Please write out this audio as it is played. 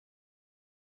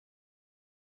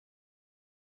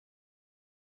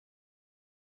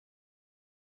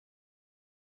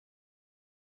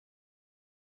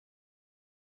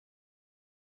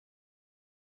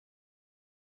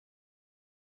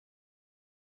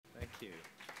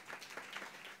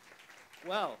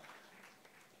Well,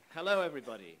 hello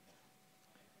everybody.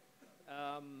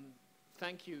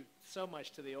 Thank you so much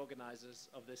to the organizers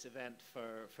of this event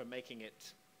for making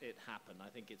it happen. I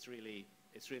think it's really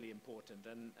important.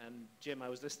 And Jim, I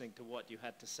was listening to what you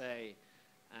had to say,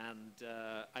 and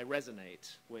I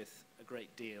resonate with a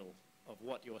great deal of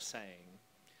what you're saying.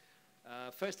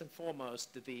 First and foremost,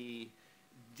 the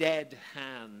dead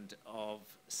hand of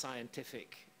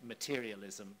scientific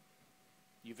materialism.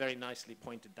 You very nicely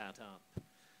pointed that up,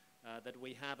 that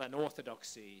we have an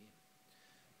orthodoxy,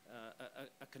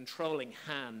 a controlling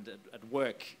hand at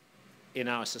work in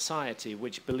our society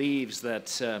which believes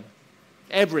that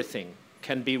everything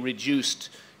can be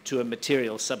reduced to a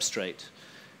material substrate,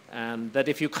 and that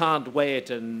if you can't weigh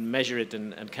it and measure it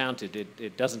and count it,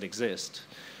 it doesn't exist.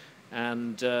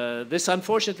 And this,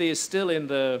 unfortunately, is still in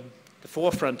the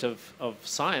forefront of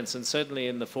science, and certainly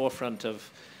in the forefront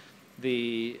of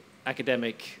the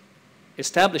academic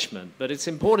establishment. But it's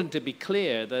important to be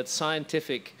clear that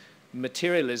scientific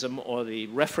materialism, or the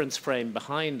reference frame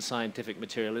behind scientific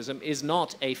materialism, is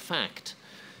not a fact.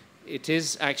 It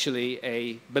is actually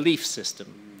a belief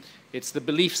system. It's the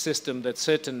belief system that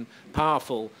certain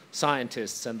powerful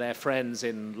scientists and their friends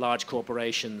in large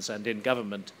corporations and in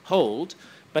government hold,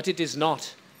 but it is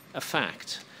not a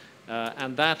fact.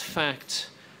 And that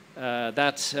fact,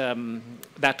 that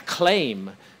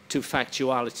claim to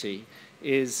factuality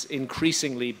is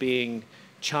increasingly being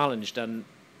challenged and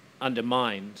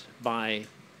undermined by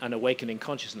an awakening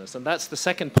consciousness. And that's the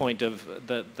second point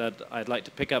that I'd like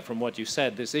to pick up from what you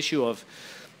said, this issue of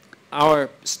our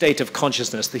state of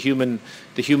consciousness, the human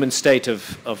state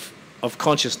of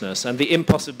consciousness, and the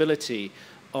impossibility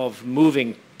of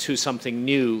moving to something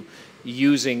new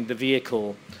using the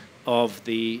vehicle of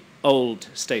the old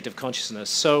state of consciousness.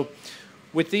 So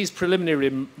with these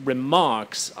preliminary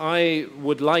remarks, I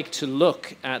would like to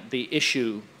look at the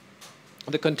issue,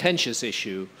 the contentious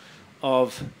issue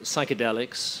of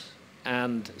psychedelics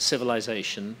and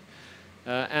civilization,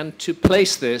 and to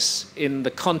place this in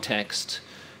the context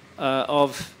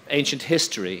of ancient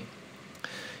history.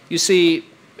 You see,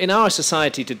 in our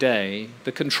society today,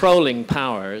 the controlling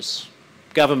powers,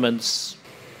 governments,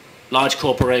 large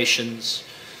corporations,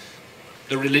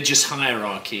 the religious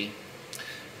hierarchy,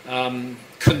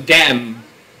 condemn,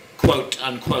 quote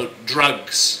unquote,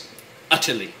 drugs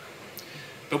utterly.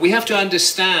 But we have to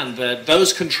understand that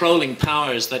those controlling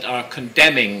powers that are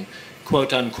condemning,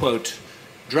 quote unquote,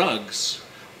 drugs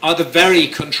are the very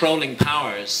controlling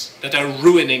powers that are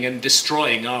ruining and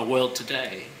destroying our world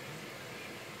today.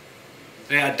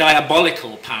 They are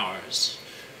diabolical powers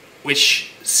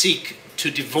which seek to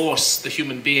divorce the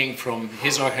human being from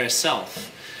his or herself.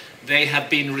 They have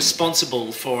been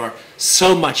responsible for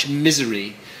so much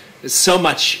misery, so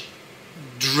much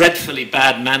dreadfully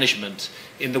bad management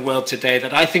in the world today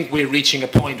that I think we're reaching a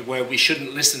point where we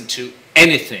shouldn't listen to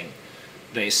anything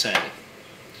they say.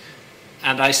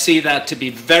 And I see that to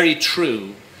be very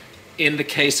true in the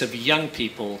case of young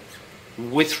people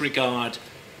with regard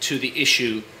to the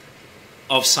issue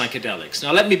of psychedelics.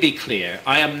 Now, let me be clear.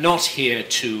 I am not here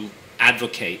to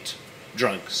advocate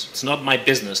drugs. It's not my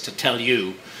business to tell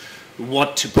you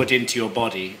what to put into your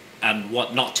body and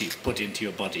what not to put into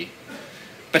your body.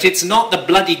 But it's not the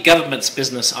bloody government's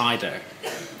business either.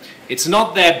 It's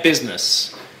not their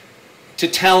business to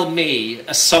tell me,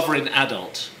 a sovereign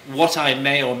adult, what I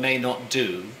may or may not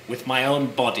do with my own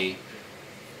body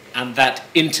and that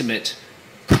intimate,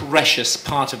 precious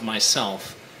part of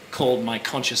myself called my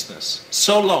consciousness.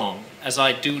 So long as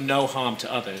I do no harm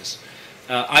to others,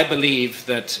 I believe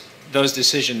that those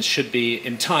decisions should be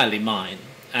entirely mine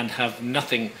and have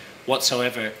nothing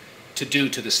whatsoever to do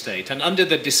to the state. And under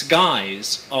the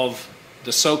disguise of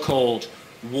the so-called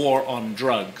war on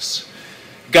drugs,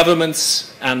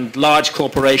 governments and large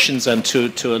corporations, and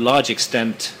to a large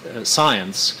extent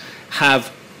science,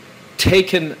 have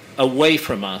taken away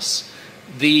from us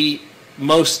the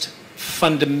most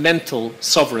fundamental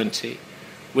sovereignty,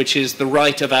 which is the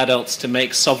right of adults to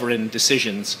make sovereign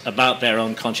decisions about their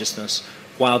own consciousness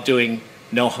while doing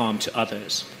no harm to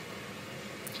others.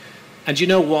 And you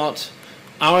know what?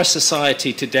 Our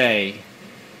society today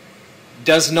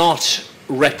does not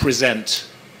represent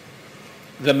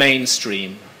the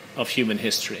mainstream of human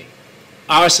history.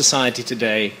 Our society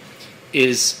today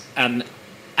is an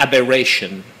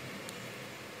aberration.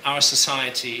 Our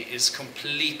society is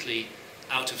completely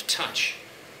out of touch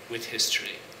with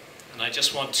history. And I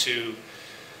just want to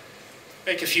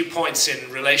make a few points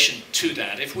in relation to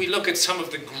that. If we look at some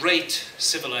of the great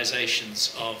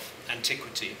civilizations of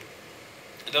antiquity,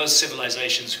 those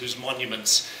civilizations whose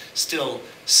monuments still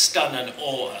stun and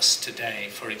awe us today,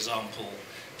 for example,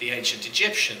 the ancient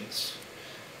Egyptians,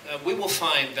 we will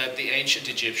find that the ancient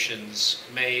Egyptians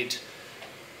made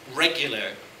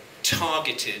regular,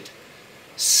 targeted,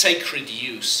 sacred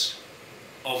use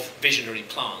of visionary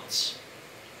plants.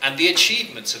 And the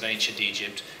achievements of ancient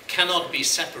Egypt cannot be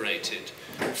separated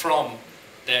from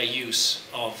their use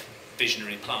of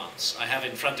visionary plants. I have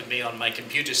in front of me on my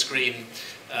computer screen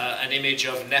an image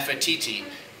of Nefertiti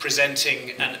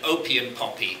presenting an opium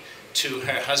poppy to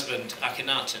her husband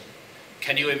Akhenaten.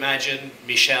 Can you imagine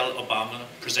Michelle Obama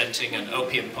presenting an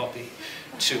opium poppy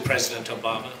to President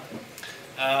Obama?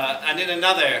 And in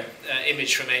another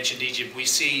image from ancient Egypt, we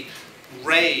see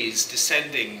rays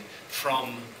descending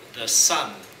from the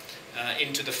sun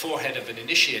into the forehead of an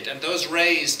initiate, and those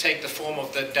rays take the form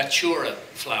of the datura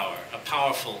flower, a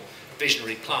powerful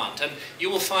visionary plant. And you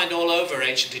will find all over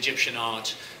ancient Egyptian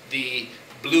art the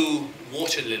blue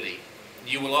water lily.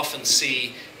 You will often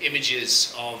see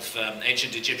images of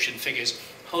ancient Egyptian figures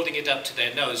holding it up to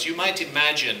their nose. You might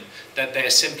imagine that they're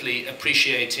simply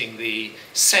appreciating the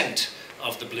scent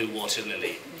of the blue water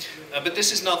lily. But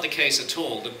this is not the case at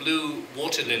all. The blue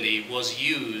water lily was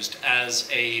used as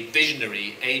a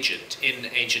visionary agent in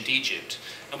ancient Egypt.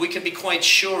 And we can be quite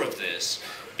sure of this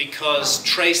because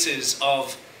traces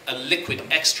of a liquid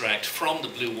extract from the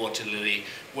blue water lily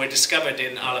were discovered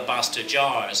in alabaster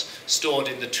jars stored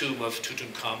in the tomb of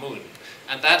Tutankhamun.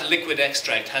 And that liquid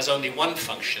extract has only one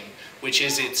function, which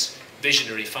is its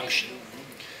visionary function.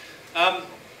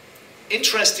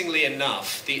 Interestingly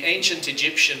enough, the ancient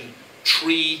Egyptian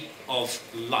tree of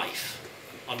life,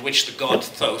 on which the god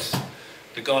Thoth,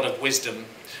 the god of wisdom,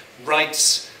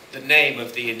 writes the name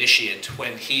of the initiate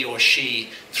when he or she,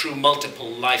 through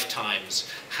multiple lifetimes,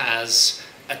 has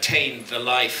attained the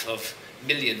life of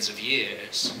millions of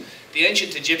years. The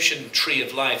ancient Egyptian tree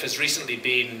of life has recently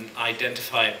been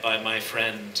identified by my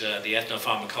friend, the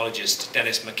ethnopharmacologist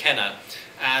Dennis McKenna,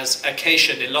 as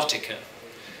Acacia nilotica.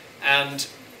 And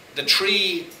the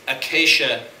tree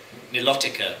Acacia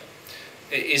nilotica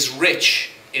is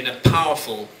rich in a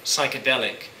powerful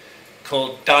psychedelic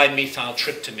called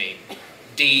dimethyltryptamine,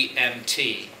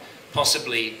 DMT,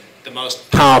 possibly the most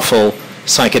powerful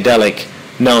psychedelic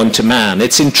known to man.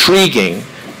 It's intriguing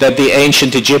that the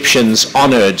ancient Egyptians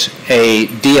honored a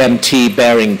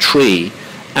DMT-bearing tree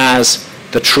as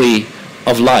the tree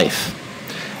of life.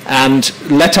 And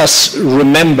let us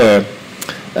remember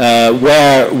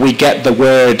where we get the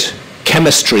word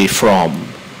chemistry from.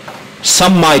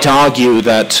 Some might argue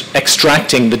that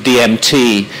extracting the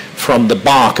DMT from the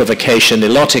bark of Acacia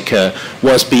nilotica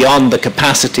was beyond the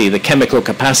capacity, the chemical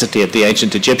capacity of the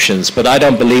ancient Egyptians, but I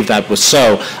don't believe that was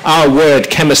so. Our word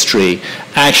chemistry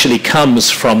actually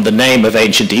comes from the name of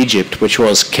ancient Egypt, which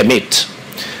was Kemet.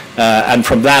 And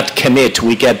from that Kemet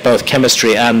we get both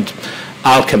chemistry and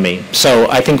alchemy. So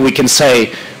I think we can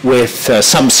say with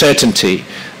some certainty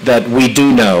that we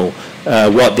do know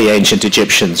what the ancient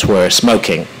Egyptians were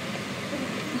smoking.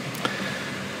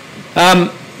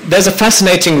 There's a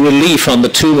fascinating relief on the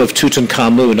tomb of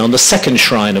Tutankhamun, on the second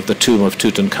shrine of the tomb of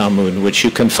Tutankhamun, which you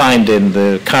can find in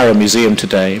the Cairo Museum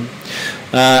today.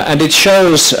 And it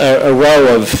shows a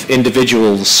row of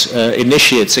individuals,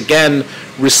 initiates, again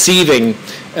receiving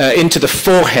into the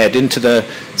forehead, into the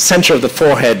center of the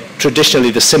forehead,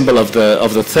 traditionally the symbol of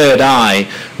the third eye,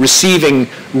 receiving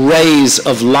rays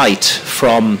of light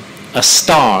from a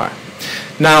star.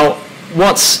 Now,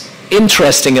 what's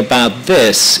interesting about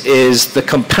this is the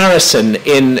comparison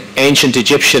in ancient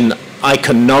Egyptian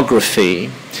iconography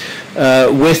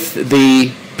with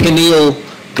the pineal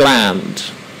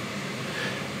gland.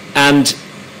 And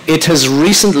it has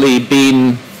recently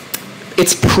been,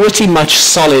 it's pretty much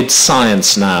solid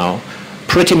science now,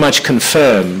 pretty much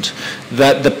confirmed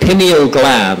that the pineal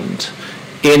gland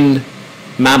in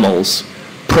mammals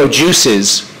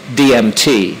produces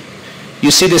DMT. You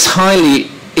see this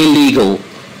highly illegal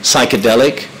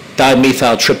psychedelic,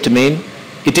 dimethyltryptamine.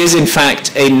 It is in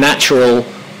fact a natural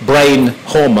brain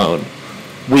hormone.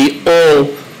 We all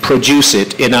produce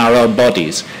it in our own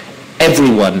bodies.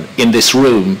 Everyone in this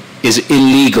room is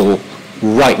illegal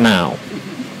right now.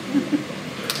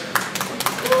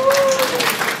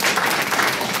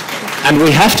 And we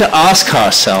have to ask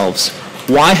ourselves,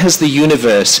 why has the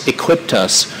universe equipped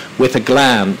us with a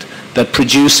gland that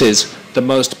produces the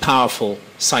most powerful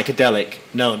psychedelic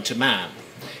known to man?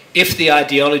 If the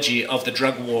ideology of the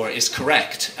drug war is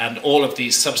correct and all of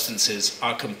these substances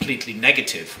are completely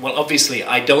negative, well, obviously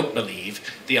I don't believe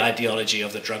the ideology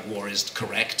of the drug war is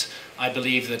correct. I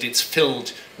believe that it's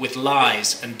filled with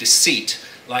lies and deceit,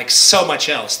 like so much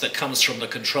else that comes from the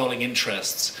controlling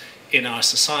interests in our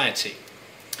society.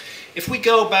 If we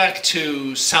go back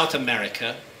to South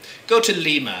America, go to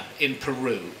Lima in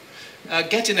Peru,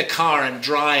 get in a car and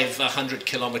drive 100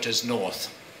 kilometers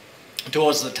north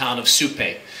towards the town of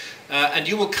Supe. And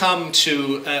you will come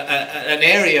to an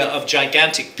area of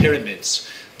gigantic pyramids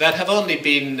that have only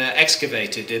been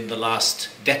excavated in the last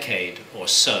decade or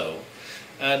so.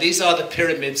 These are the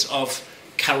pyramids of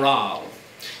Caral.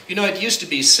 You know, it used to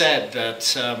be said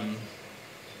that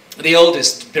the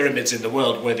oldest pyramids in the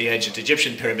world were the ancient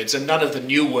Egyptian pyramids, and none of the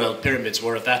New World pyramids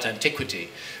were of that antiquity.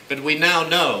 But we now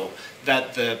know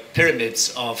that the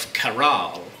pyramids of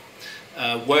Caral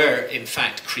were in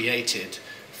fact created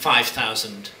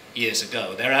 5,000 years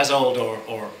ago. They're as old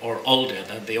or older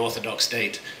than the orthodox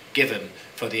date given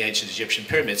for the ancient Egyptian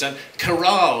pyramids. And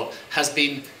Caral has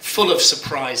been full of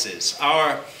surprises.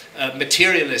 Our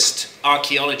materialist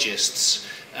archaeologists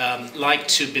like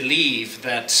to believe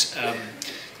that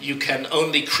you can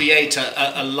only create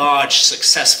a large,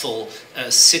 successful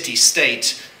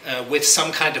city-state with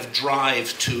some kind of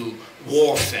drive to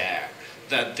warfare.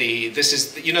 That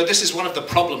this is one of the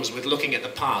problems with looking at the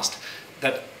past,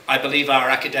 that I believe our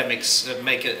academics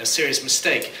make a serious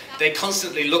mistake. They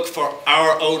constantly look for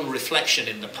our own reflection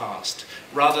in the past,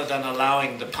 rather than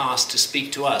allowing the past to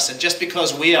speak to us. And just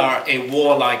because we are a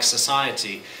warlike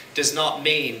society does not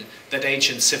mean that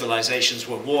ancient civilizations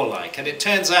were warlike. And it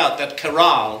turns out that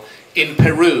Caral in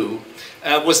Peru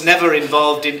was never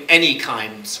involved in any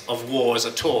kinds of wars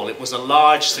at all. It was a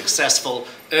large, successful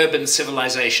urban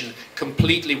civilization,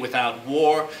 completely without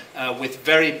war, with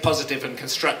very positive and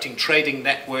constructing trading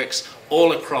networks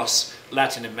all across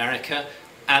Latin America.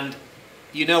 And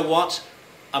you know what?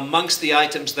 Amongst the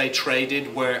items they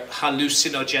traded were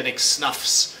hallucinogenic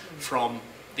snuffs from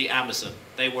the Amazon.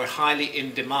 They were highly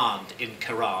in demand in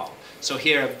Caral. So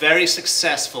here, a very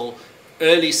successful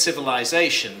early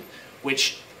civilization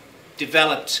which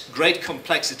developed great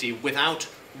complexity without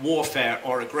warfare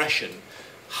or aggression,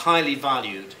 highly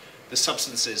valued the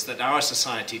substances that our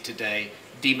society today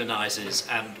demonizes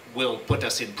and will put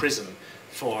us in prison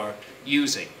for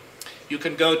using. You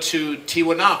can go to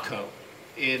Tiwanaku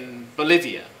in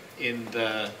Bolivia, in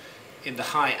the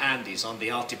high Andes, on the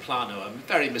Altiplano, a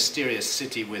very mysterious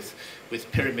city with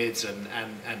pyramids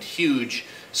and huge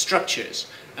structures.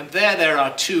 And there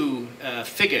are two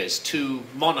figures, two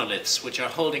monoliths, which are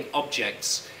holding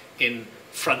objects in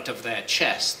front of their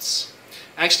chests.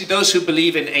 Actually, those who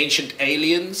believe in ancient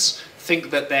aliens think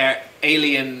that they're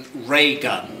alien ray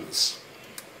guns.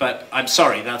 But I'm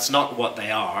sorry, that's not what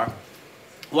they are.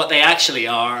 What they actually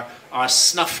are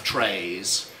snuff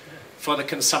trays for the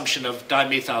consumption of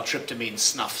dimethyltryptamine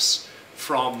snuffs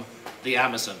from the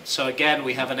Amazon. So again,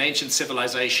 we have an ancient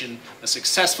civilization, a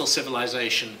successful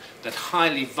civilization that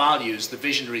highly values the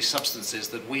visionary substances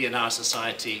that we in our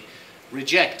society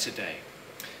reject today.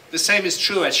 The same is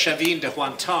true at Chavin de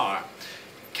Huantar.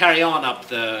 Carry on up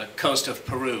the coast of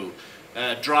Peru,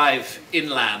 drive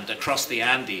inland across the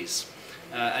Andes,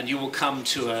 and you will come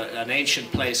to an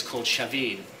ancient place called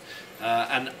Chavin.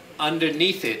 And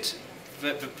underneath it,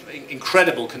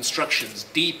 incredible constructions,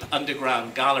 deep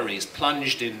underground galleries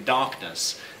plunged in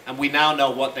darkness. And we now know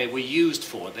what they were used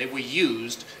for. They were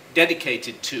used,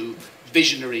 dedicated to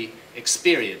visionary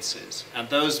experiences. And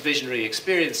those visionary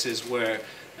experiences were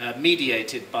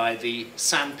mediated by the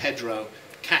San Pedro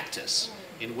cactus,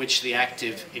 in which the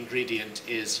active ingredient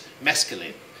is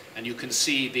mescaline. And you can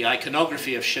see the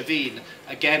iconography of Chavin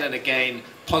again and again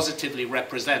positively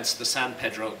represents the San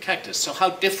Pedro cactus. So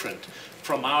how different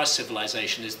from our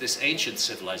civilization is this ancient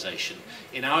civilization?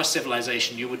 In our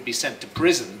civilization, you would be sent to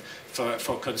prison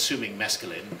for consuming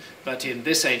mescaline, but in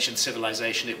this ancient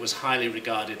civilization, it was highly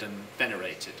regarded and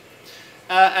venerated.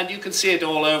 And you can see it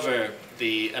all over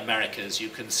the Americas. You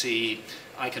can see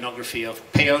iconography of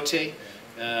peyote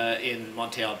in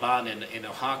Monte Alban, in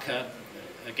Oaxaca.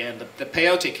 Again, the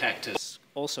peyote cactus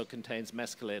also contains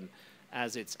mescaline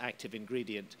as its active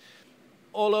ingredient.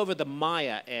 All over the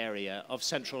Maya area of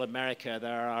Central America,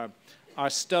 there are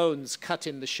stones cut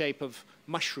in the shape of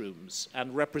mushrooms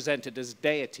and represented as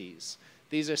deities.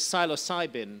 These are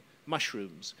psilocybin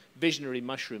mushrooms, visionary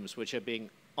mushrooms, which are being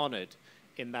honored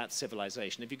in that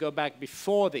civilization. If you go back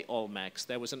before the Olmecs,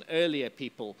 there was an earlier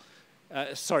people,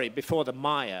 before the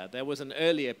Maya, there was an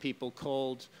earlier people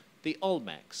called the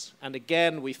Olmecs. And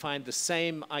again, we find the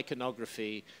same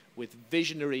iconography with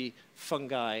visionary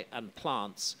fungi and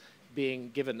plants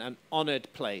being given an honored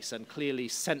place and clearly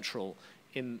central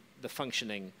in the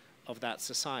functioning of that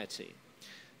society.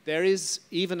 There is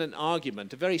even an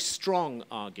argument, a very strong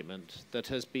argument, that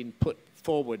has been put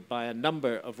forward by a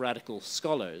number of radical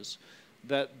scholars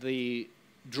that the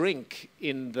drink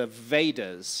in the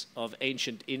Vedas of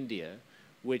ancient India,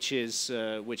 which is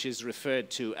referred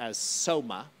to as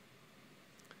soma,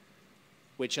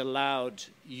 which allowed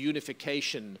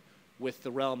unification with the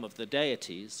realm of the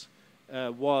deities,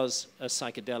 was a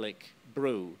psychedelic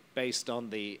brew based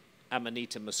on the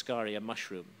Amanita muscaria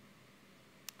mushroom.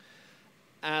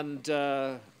 And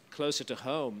closer to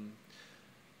home,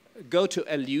 go to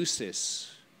Eleusis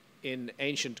in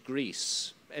ancient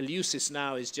Greece. Eleusis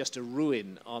now is just a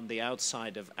ruin on the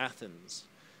outside of Athens.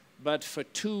 But for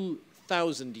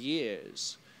 2,000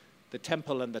 years, the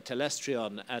temple and the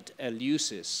telestrion at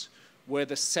Eleusis were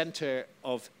the center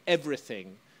of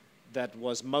everything that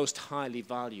was most highly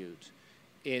valued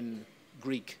in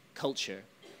Greek culture.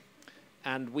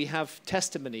 And we have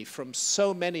testimony from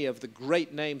so many of the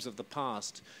great names of the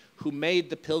past who made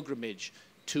the pilgrimage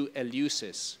to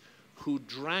Eleusis, who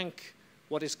drank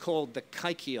what is called the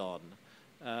kykeon,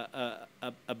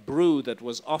 a brew that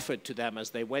was offered to them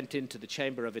as they went into the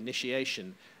chamber of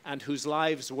initiation, and whose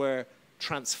lives were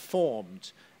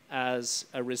transformed as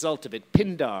a result of it.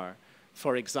 Pindar,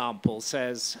 for example,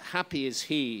 says, "Happy is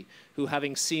he who,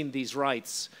 having seen these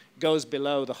rites, goes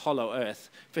below the hollow earth,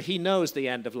 for he knows the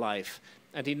end of life,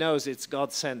 and he knows its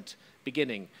God-sent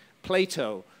beginning."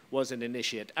 Plato was an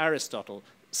initiate, Aristotle.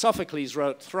 Sophocles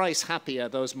wrote, "Thrice happy are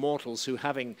those mortals who,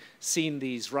 having seen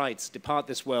these rites, depart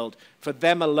this world, for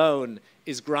them alone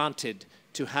is granted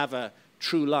to have a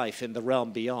true life in the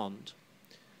realm beyond."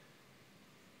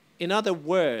 In other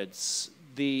words,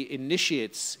 the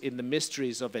initiates in the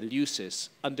mysteries of Eleusis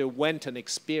underwent an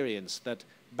experience that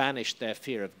banished their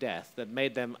fear of death, that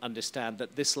made them understand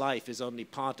that this life is only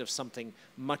part of something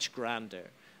much grander,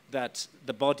 that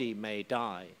the body may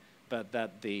die, but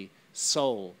that the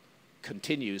soul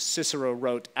continues. Cicero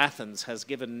wrote, "Athens has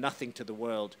given nothing to the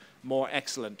world more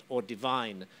excellent or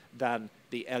divine than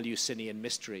the Eleusinian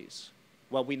mysteries."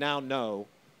 Well, we now know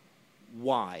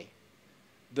why.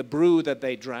 The brew that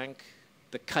they drank,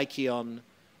 the kykeon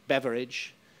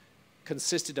beverage,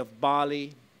 consisted of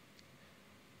barley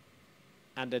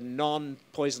and a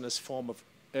non-poisonous form of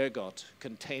ergot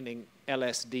containing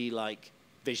LSD-like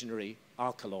visionary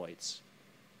alkaloids.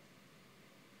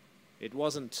 It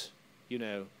wasn't, you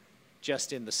know,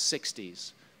 just in the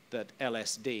 60s that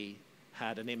LSD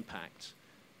had an impact.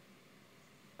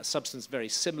 A substance very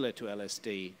similar to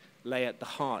LSD lay at the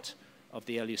heart of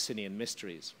the Eleusinian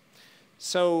mysteries.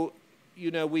 So,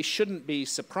 you know, we shouldn't be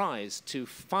surprised to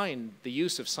find the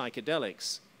use of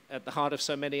psychedelics at the heart of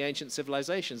so many ancient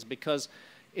civilizations, because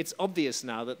it's obvious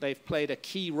now that they've played a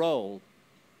key role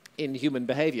in human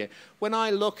behavior. When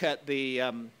I look at the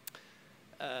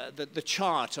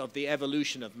chart of the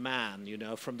evolution of man, you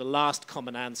know, from the last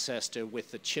common ancestor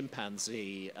with the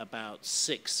chimpanzee about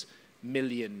 6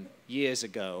 million years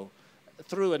ago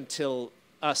through until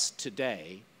us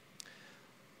today,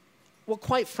 well,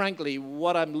 quite frankly,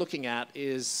 what I'm looking at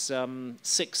is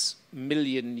 6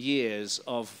 million years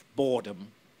of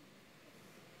boredom.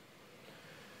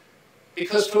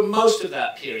 Because for most of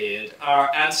that period,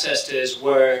 our ancestors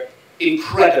were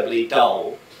incredibly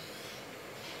dull.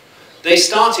 They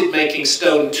started making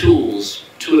stone tools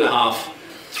 2.5,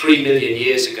 3 million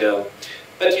years ago.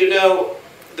 But you know,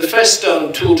 the first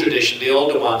stone tool tradition, the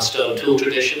Aldebaran stone tool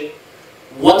tradition,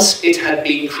 once it had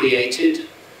been created,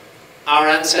 our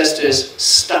ancestors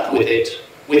stuck with it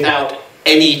without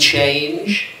any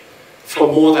change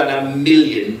for more than 1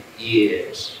 million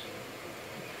years.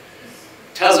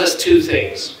 Tells us two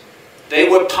things. They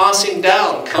were passing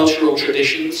down cultural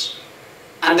traditions,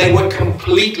 and they were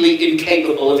completely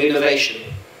incapable of innovation.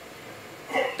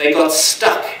 They got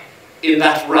stuck in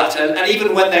that rut. And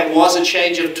even when there was a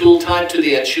change of tool type to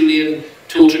the Acheulean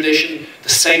tool tradition, the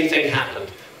same thing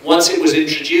happened. Once it was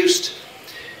introduced,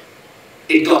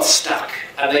 it got stuck.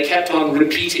 And they kept on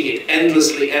repeating it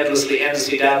endlessly, endlessly,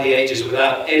 endlessly down the ages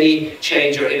without any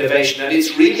change or innovation. And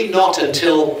it's really not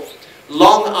until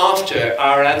long after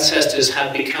our ancestors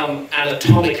had become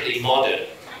anatomically modern.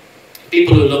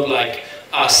 People who look like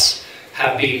us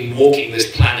have been walking this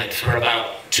planet for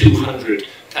about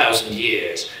 200,000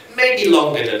 years. Maybe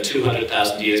longer than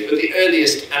 200,000 years, but the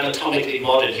earliest anatomically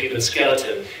modern human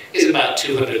skeleton is about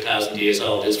 200,000 years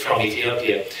old. It's from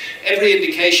Ethiopia. Every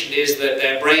indication is that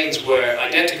their brains were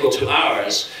identical to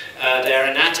ours, their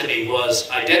anatomy was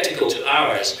identical to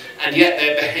ours, and yet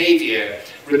their behavior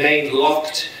remained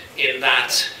locked in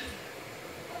that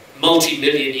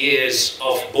multi-million years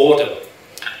of boredom.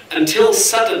 Until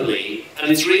suddenly,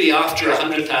 and it's really after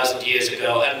 100,000 years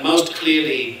ago, and most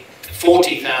clearly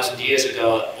 40,000 years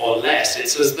ago or less,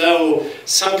 it's as though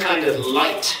some kind of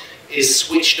light is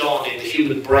switched on in the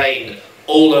human brain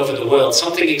all over the world.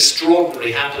 Something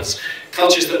extraordinary happens.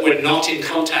 Cultures that were not in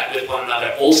contact with one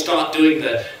another all start doing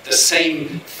the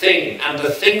same thing, and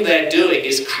the thing they're doing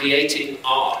is creating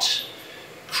art.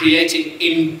 creating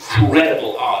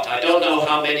incredible art. I don't know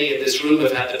how many in this room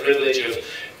have had the privilege of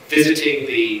visiting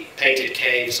the painted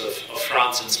caves of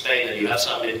France and Spain, and you have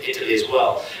some in Italy as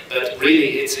well. But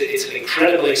really, it's an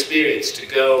incredible experience to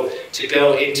go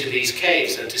into these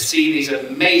caves and to see these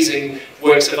amazing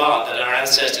works of art that our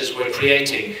ancestors were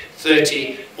creating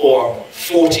 30 or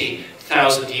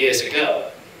 40,000 years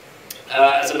ago.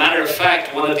 As a matter of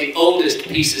fact, one of the oldest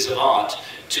pieces of art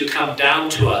to come down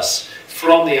to us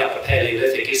from the Upper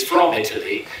Paleolithic is from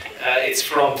Italy. It's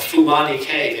from Fumani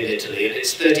Cave in Italy, and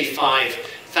it's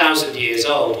 35,000 years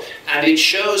old. And it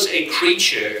shows a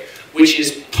creature which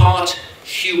is part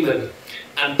human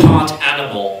and part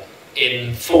animal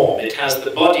in form. It has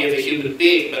the body of a human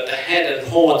being, but the head and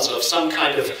horns of some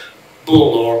kind of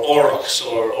bull or aurochs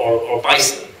or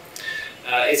bison.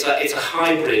 It's a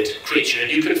hybrid creature,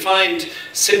 and you can find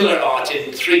similar art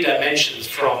in 3 dimensions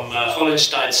from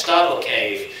Hohenstein-Stadel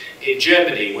Cave in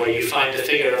Germany, where you find the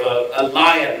figure of a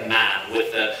lion man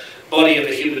with the body of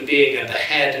a human being and the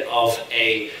head of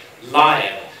a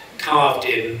lion carved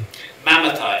in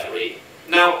mammoth ivory.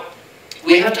 Now,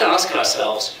 we have to ask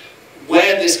ourselves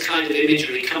where this kind of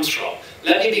imagery comes from.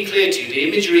 Let me be clear to you, the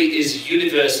imagery is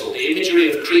universal. The imagery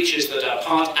of creatures that are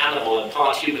part animal and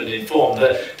part human in form.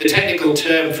 The technical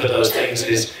term for those things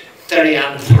is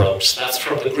therianthropes. That's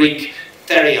from the Greek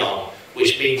therion,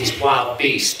 which means wild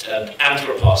beast, and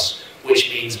anthropos,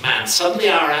 which means man. Suddenly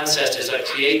our ancestors are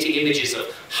creating images of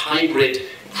hybrid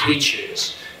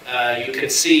creatures. You can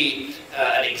see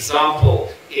an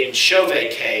example in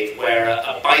Chauvet Cave where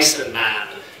a bison man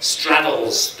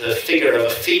straddles the figure of a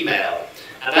female.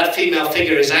 And that female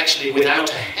figure is actually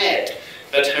without a head,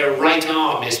 but her right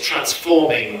arm is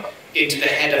transforming into the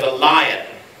head of a lion.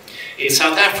 In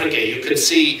South Africa, you can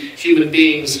see human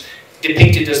beings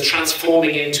depicted as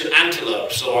transforming into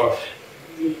antelopes, or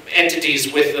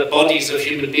entities with the bodies of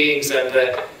human beings and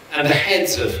the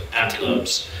heads of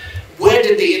antelopes. Where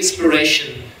did the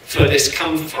inspiration for this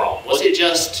come from? Was it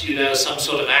just, you know, some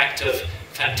sort of act of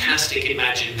fantastic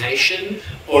imagination,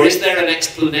 or is there an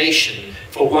explanation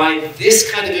for why this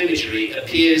kind of imagery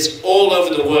appears all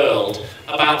over the world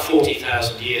about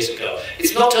 40,000 years ago?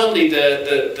 It's not only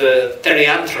the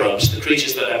therianthropes, the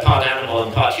creatures that are part animal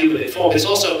and part human in form, it's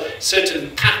also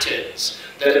certain patterns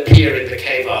that appear in the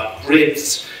cave art,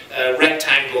 grids,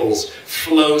 rectangles,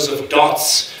 flows of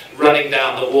dots running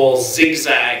down the walls,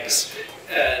 zigzags,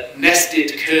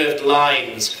 nested curved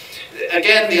lines.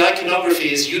 Again, the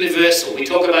iconography is universal. We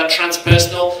talk about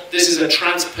transpersonal. This is a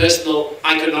transpersonal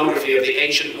iconography of the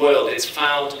ancient world. It's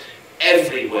found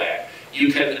everywhere.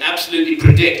 You can absolutely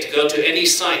predict, go to any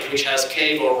site which has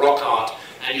cave or rock art,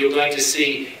 and you're going to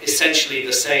see essentially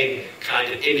the same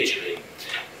kind of imagery.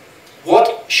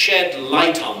 What shed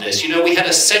light on this? You know, we had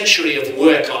a century of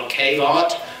work on cave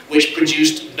art which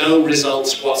produced no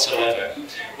results whatsoever.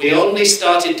 We only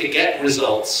started to get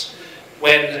results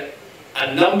when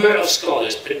a number of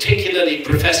scholars, particularly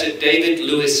Professor David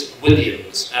Lewis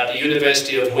Williams at the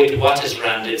University of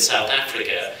Witwatersrand in South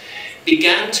Africa,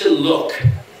 began to look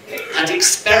at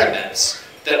experiments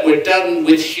that were done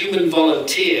with human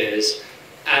volunteers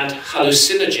and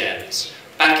hallucinogens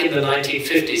back in the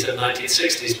 1950s and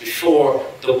 1960s, before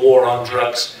the war on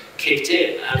drugs kicked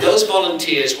in. And those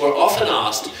volunteers were often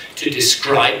asked to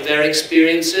describe their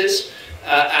experiences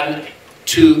and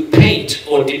to paint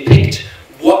or depict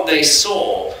what they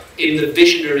saw in the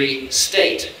visionary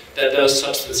state that those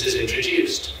substances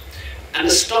introduced. And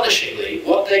astonishingly,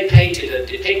 what they painted and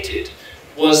depicted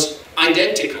was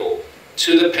identical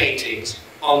to the paintings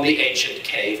on the ancient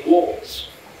cave walls.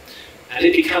 And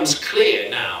it becomes clear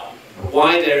now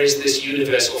why there is this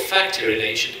universal factor in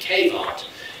ancient cave art.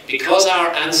 Because our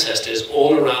ancestors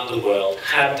all around the world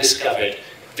had discovered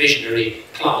visionary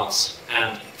plants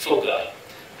and fungi,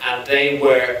 and they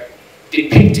were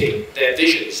depicting their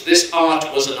visions. This art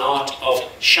was an art of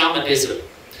shamanism,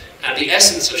 and the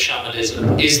essence of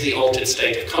shamanism is the altered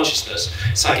state of consciousness.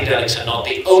 Psychedelics are not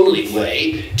the only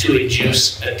way to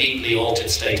induce a deeply altered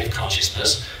state of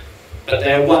consciousness, but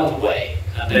they're one way,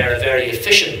 and they're a very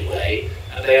efficient way,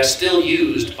 and they are still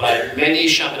used by many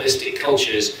shamanistic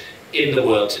cultures in the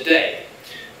world today.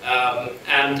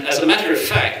 And as a matter of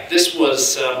fact, this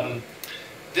was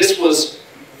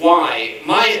why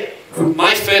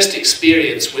my first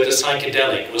experience with a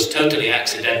psychedelic was totally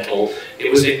accidental.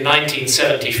 It was in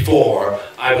 1974.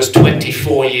 I was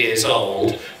 24 years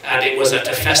old, and it was at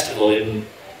a festival in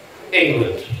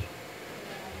England.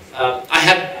 I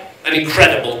had an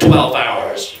incredible 12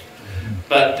 hours,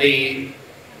 but the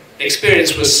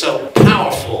experience was so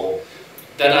powerful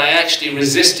that I actually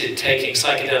resisted taking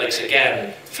psychedelics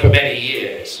again for many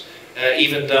years.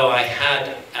 even though I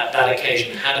had, at that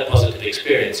occasion, had a positive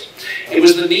experience. It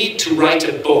was the need to write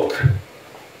a book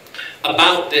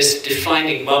about this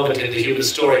defining moment in the human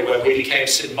story where we became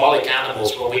symbolic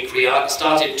animals, when we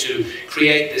started to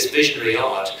create this visionary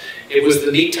art. It was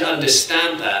the need to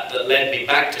understand that led me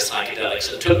back to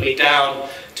psychedelics and took me down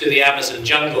to the Amazon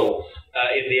jungle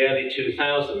in the early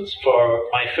 2000s for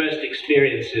my first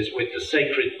experiences with the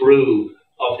sacred brew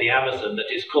of the Amazon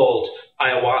that is called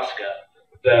ayahuasca,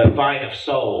 the vine of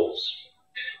souls.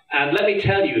 And let me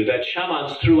tell you that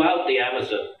shamans throughout the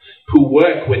Amazon who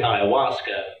work with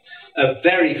ayahuasca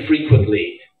very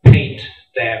frequently paint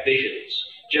their visions,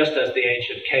 just as the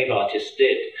ancient cave artists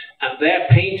did. And their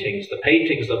paintings, the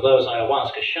paintings of those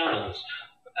ayahuasca shamans,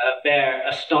 bear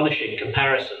astonishing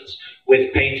comparisons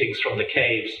with paintings from the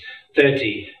caves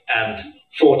 30 and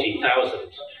 40,000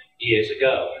 years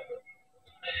ago.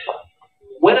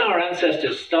 When our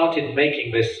ancestors started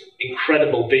making this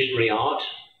incredible visionary art,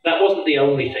 that wasn't the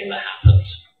only thing that happened.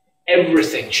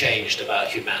 Everything changed about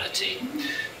humanity.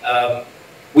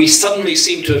 We suddenly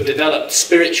seem to have developed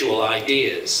spiritual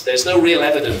ideas. There's no real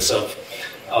evidence of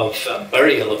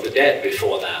burial of the dead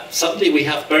before that. Suddenly we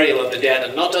have burial of the dead,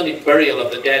 and not only burial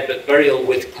of the dead, but burial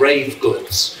with grave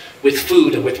goods, with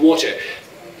food and with water.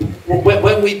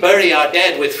 When we bury our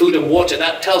dead with food and water,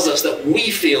 that tells us that we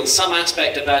feel some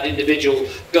aspect of that individual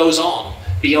goes on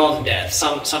beyond death,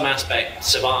 some aspect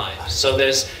survives. So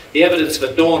there's the evidence of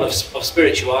a dawn of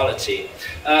spirituality.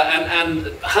 And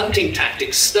hunting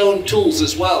tactics, stone tools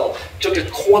as well, took a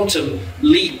quantum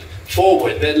leap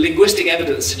forward. The linguistic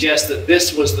evidence suggests that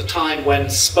this was the time when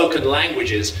spoken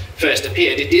languages first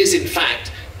appeared. It is, in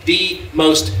fact, the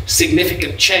most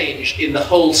significant change in the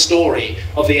whole story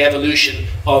of the evolution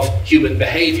of human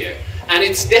behavior. And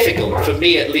it's difficult, for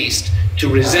me at least, to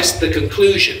resist the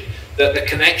conclusion that the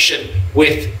connection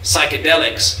with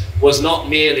psychedelics was not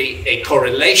merely a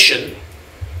correlation,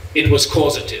 it was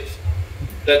causative.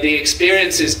 That the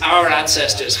experiences our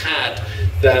ancestors had,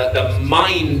 the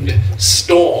mind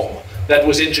storm that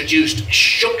was introduced,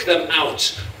 shook them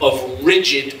out of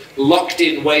rigid,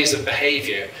 locked-in ways of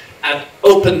behavior and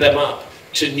opened them up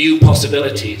to new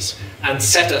possibilities and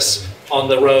set us on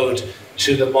the road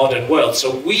to the modern world.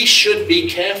 So we should be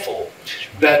careful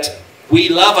that we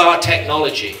love our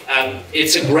technology, and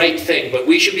it's a great thing, but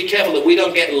we should be careful that we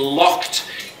don't get locked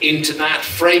into that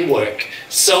framework,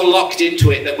 so locked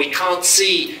into it that we can't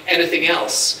see anything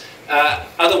else.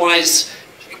 Otherwise,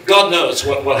 God knows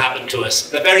what will happen to us.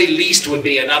 The very least would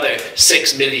be another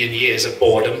 6 million years of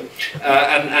boredom,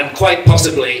 and quite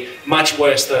possibly much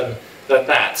worse than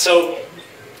that. So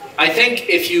I think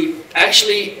if you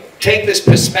actually take this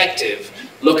perspective,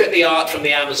 look at the art from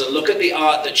the Amazon, look at the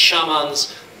art that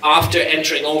shamans, after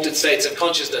entering altered states of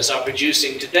consciousness, are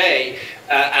producing today,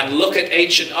 and look at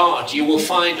ancient art, you will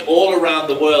find all around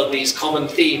the world these common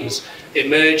themes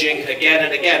emerging again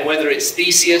and again, whether it's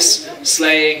Theseus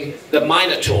slaying the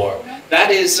Minotaur. That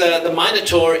is, the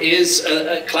Minotaur is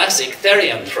a classic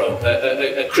therianthrope,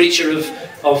 a creature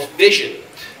of vision.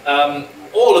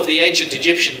 All of the ancient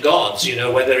Egyptian gods, you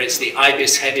know, whether it's the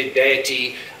ibis-headed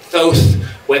deity Thoth,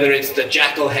 whether it's the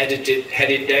jackal-headed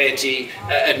deity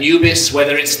Anubis,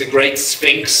 whether it's the great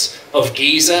Sphinx of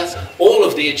Giza, all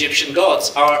of the Egyptian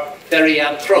gods are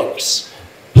therianthropes,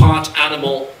 part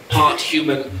animal, part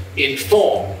human in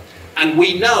form. And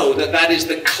we know that that is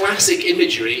the classic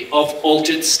imagery of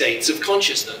altered states of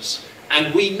consciousness.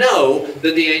 And we know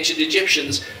that the ancient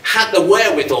Egyptians had the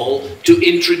wherewithal to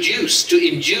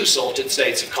induce altered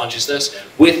states of consciousness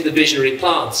with the visionary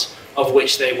plants of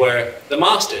which they were the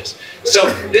masters. So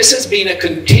this has been a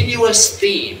continuous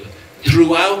theme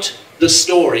throughout the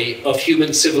story of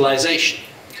human civilization.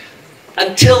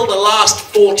 Until the last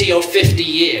 40 or 50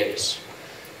 years.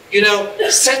 You know,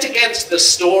 set against the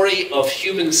story of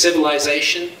human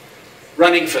civilization,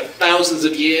 running for thousands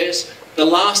of years, the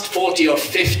last 40 or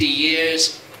 50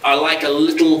 years are like a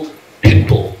little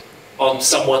pimple on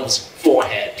someone's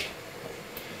forehead.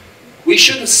 We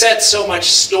shouldn't set so much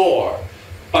store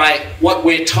by what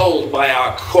we're told by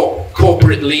our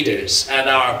corporate leaders and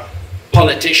our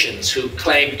politicians who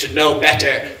claim to know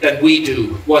better than we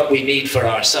do what we need for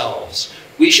ourselves.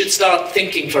 We should start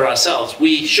thinking for ourselves.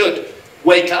 We should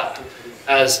wake up,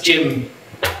 as Jim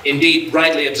indeed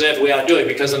rightly observed we are doing,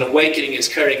 because an awakening is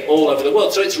occurring all over the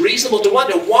world. So it's reasonable to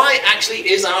wonder, why actually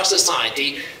is our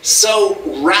society so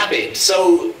rabid,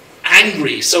 so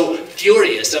angry, so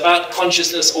furious about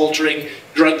consciousness-altering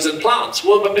drugs and plants?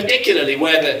 Well, but particularly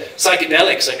where the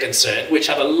psychedelics are concerned, which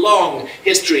have a long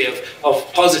history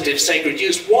of positive sacred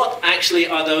use, what actually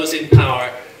are those in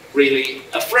power really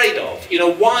afraid of? You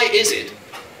know, why is it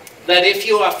that if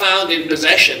you are found in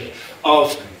possession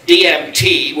of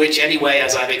DMT, which anyway,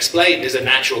 as I've explained, is a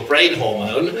natural brain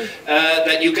hormone,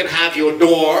 that you can have your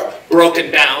door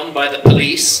broken down by the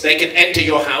police, they can enter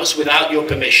your house without your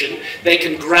permission, they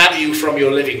can grab you from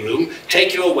your living room,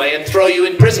 take you away and throw you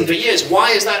in prison for years.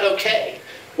 Why is that okay?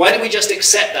 Why do we just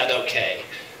accept that okay?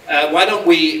 Why don't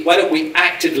we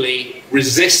actively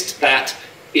resist that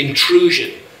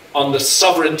intrusion on the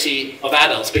sovereignty of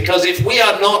adults? Because if we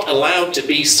are not allowed to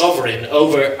be sovereign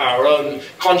over our own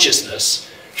consciousness,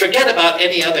 forget about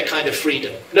any other kind of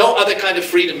freedom. No other kind of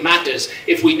freedom matters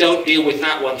if we don't deal with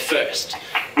that one first.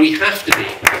 We have to be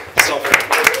sovereign.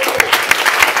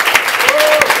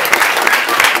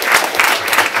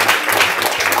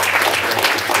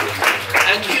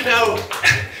 And you know,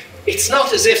 it's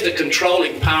not as if the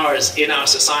controlling powers in our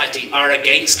society are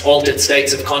against altered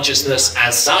states of consciousness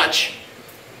as such,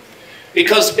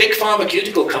 because big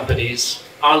pharmaceutical companies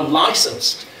are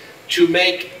licensed to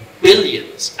make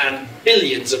billions and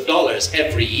billions of dollars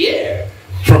every year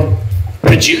from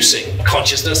producing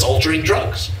consciousness-altering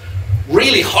drugs.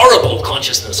 Really horrible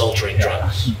consciousess-altering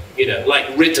drugs, you know, like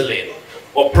Ritalin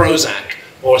or Prozac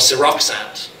or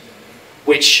Ciroxant,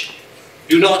 which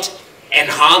do not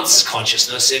enhance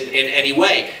consciousness in any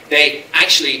way. They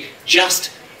actually just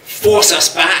force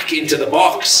us back into the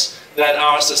box that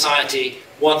our society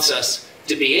wants us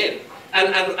to be in.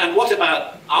 And what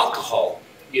about alcohol,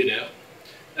 you know,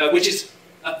 which is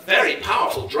a very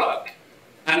powerful drug,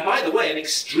 and by the way, an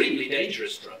extremely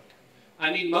dangerous drug.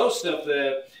 I mean, most of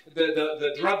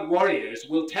the drug warriors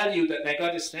will tell you that they're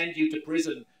going to send you to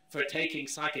prison for taking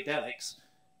psychedelics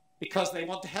because they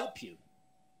want to help you,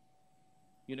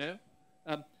 you know.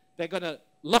 They're going to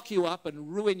lock you up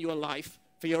and ruin your life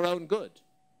for your own good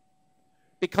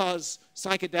because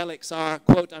psychedelics are,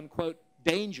 quote unquote,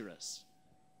 dangerous.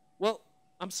 Well,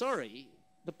 I'm sorry,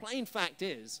 the plain fact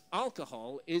is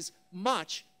alcohol is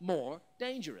much more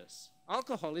dangerous.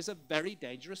 Alcohol is a very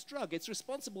dangerous drug. It's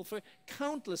responsible for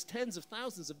countless tens of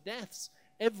thousands of deaths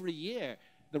every year.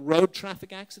 The road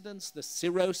traffic accidents, the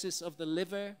cirrhosis of the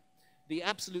liver, the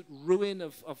absolute ruin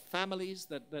of families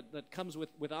that comes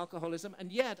with alcoholism, and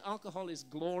yet alcohol is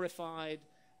glorified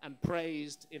and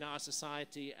praised in our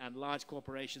society, and large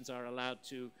corporations are allowed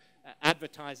to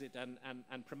advertise it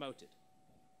and promote it.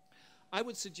 I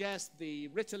would suggest the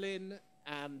Ritalin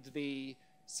and the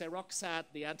Ciroxat,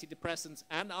 the antidepressants,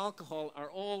 and alcohol are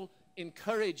all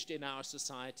encouraged in our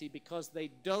society because they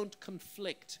don't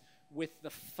conflict with the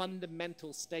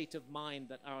fundamental state of mind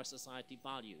that our society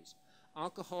values.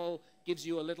 Alcohol gives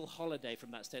you a little holiday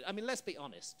from that state. I mean, let's be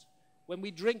honest. When we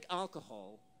drink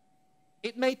alcohol,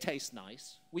 it may taste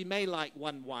nice. We may like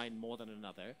one wine more than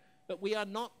another, but we are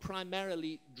not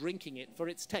primarily drinking it for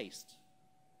its taste.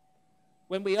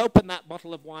 When we open that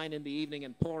bottle of wine in the evening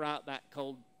and pour out that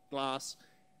cold glass,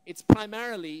 it's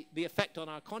primarily the effect on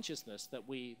our consciousness that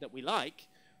we like.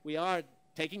 We are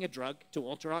taking a drug to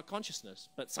alter our consciousness,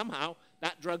 but somehow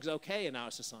that drug's okay in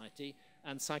our society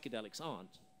and psychedelics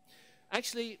aren't.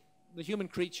 Actually, the human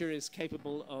creature is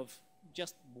capable of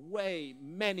just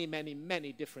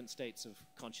many different states of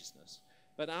consciousness.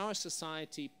 But our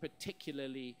society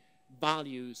particularly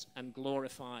values and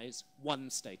glorifies one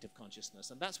state of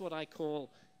consciousness. And that's what I call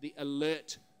the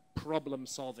alert,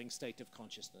 problem-solving state of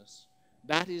consciousness.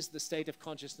 That is the state of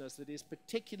consciousness that is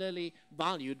particularly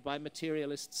valued by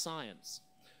materialist science.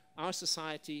 Our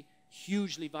society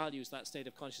hugely values that state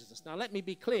of consciousness. Now, let me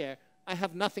be clear, I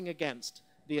have nothing against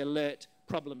the alert,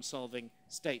 problem-solving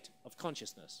state of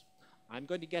consciousness. I'm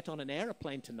going to get on an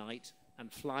aeroplane tonight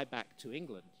and fly back to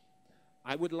England.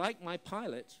 I would like my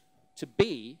pilot to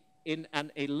be in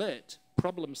an alert,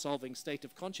 problem-solving state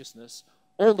of consciousness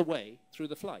all the way through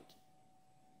the flight.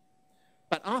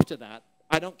 But after that,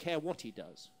 I don't care what he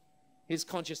does. His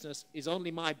consciousness is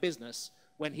only my business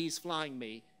when he's flying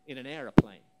me in an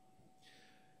aeroplane.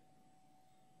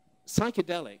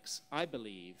 Psychedelics, I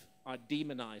believe, are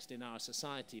demonized in our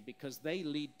society because they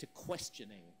lead to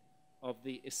questioning of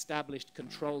the established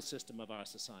control system of our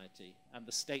society and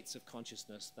the states of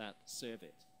consciousness that serve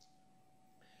it.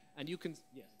 And you can,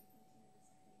 yes.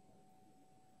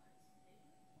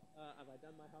 Have I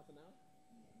done my half an hour?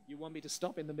 You want me to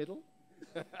stop in the middle?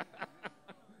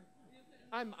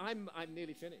 I'm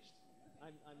nearly finished.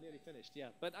 I'm nearly finished, yeah.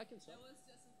 But I can stop.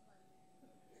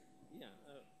 Yeah,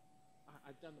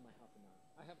 I've done my half an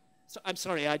hour. I have. So, I'm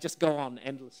sorry, I just go on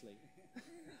endlessly.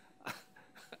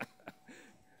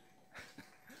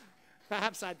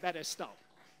 Perhaps I'd better stop.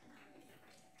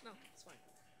 No, it's fine.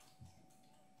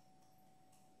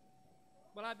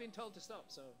 Well, I've been told to stop,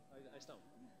 so I stop.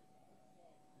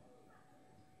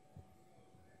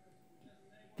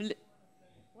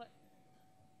 What?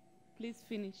 Please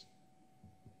finish.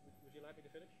 Would you like me to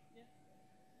finish?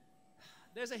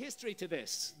 there's a history to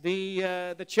this.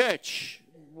 The church,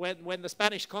 when the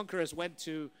Spanish conquerors went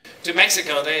to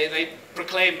Mexico, they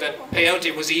proclaimed that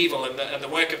peyote was evil and the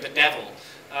work of the devil.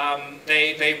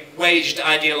 They waged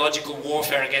ideological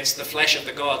warfare against the flesh of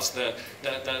the gods, the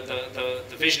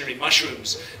visionary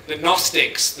mushrooms. The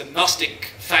Gnostics, the Gnostic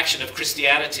faction of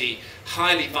Christianity,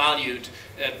 highly valued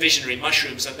visionary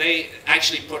mushrooms, and they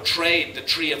actually portrayed the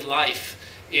tree of life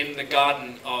in the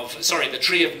garden of, the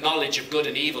tree of knowledge of good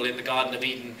and evil in the Garden of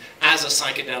Eden as a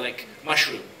psychedelic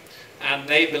mushroom. And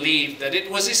they believed that it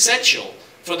was essential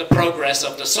for the progress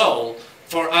of the soul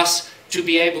for us to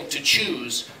be able to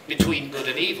choose between good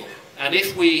and evil. And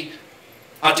if we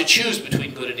are to choose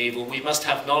between good and evil, we must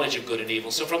have knowledge of good and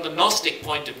evil. So from the Gnostic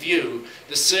point of view,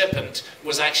 the serpent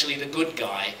was actually the good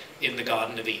guy in the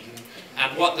Garden of Eden.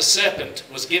 And what the serpent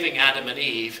was giving Adam and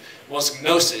Eve was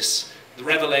gnosis, the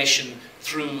revelation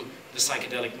through the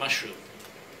psychedelic mushroom.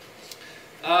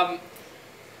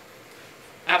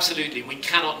 Absolutely, we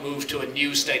cannot move to a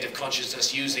new state of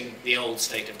consciousness using the old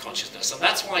state of consciousness. And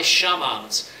that's why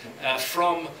shamans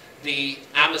from the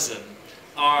Amazon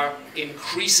are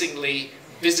increasingly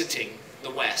visiting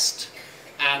the West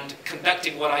and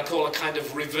conducting what I call a kind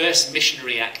of reverse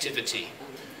missionary activity.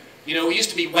 You know, we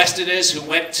used to be Westerners who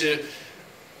went to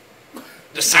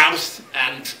the South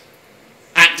and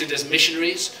acted as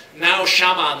missionaries. Now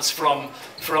shamans from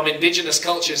indigenous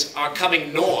cultures are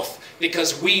coming north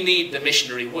because we need the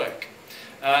missionary work.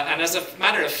 And as a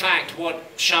matter of fact, what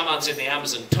shamans in the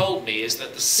Amazon told me is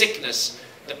that the sickness,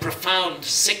 the profound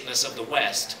sickness of the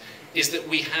West, is that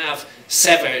we have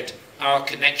severed our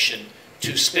connection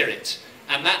to spirit.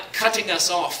 And that cutting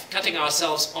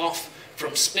ourselves off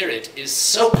from spirit is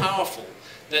so powerful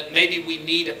that maybe we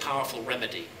need a powerful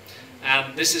remedy.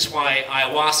 And this is why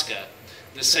ayahuasca,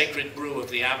 the sacred brew of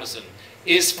the Amazon,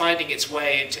 is finding its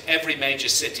way into every major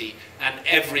city and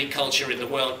every culture in the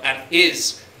world, and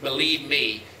is, believe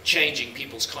me, changing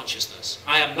people's consciousness.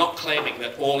 I am not claiming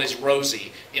that all is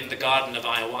rosy in the garden of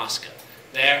ayahuasca.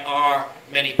 There are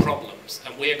many problems,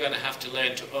 and we are going to have to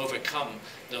learn to overcome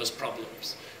those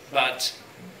problems. But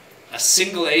a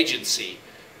single agency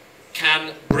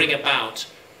can bring about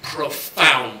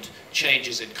profound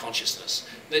changes in consciousness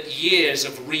that years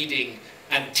of reading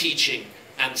and teaching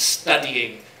and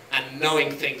studying and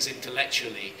knowing things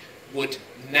intellectually would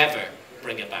never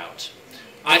bring about.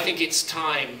 I think it's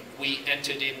time we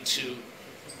entered into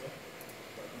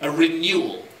a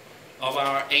renewal of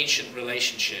our ancient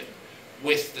relationship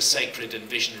with the sacred and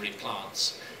visionary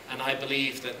plants. And I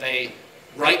believe that they,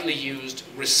 rightly used,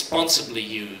 responsibly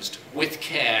used, with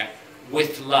care,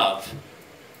 with love,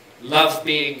 love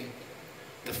being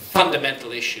the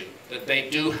fundamental issue, that they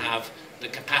do have the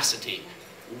capacity,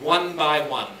 one by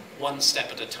one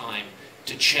step at a time,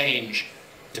 to change,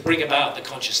 to bring about the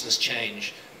consciousness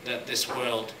change that this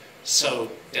world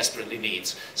so desperately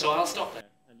needs. So I'll stop there.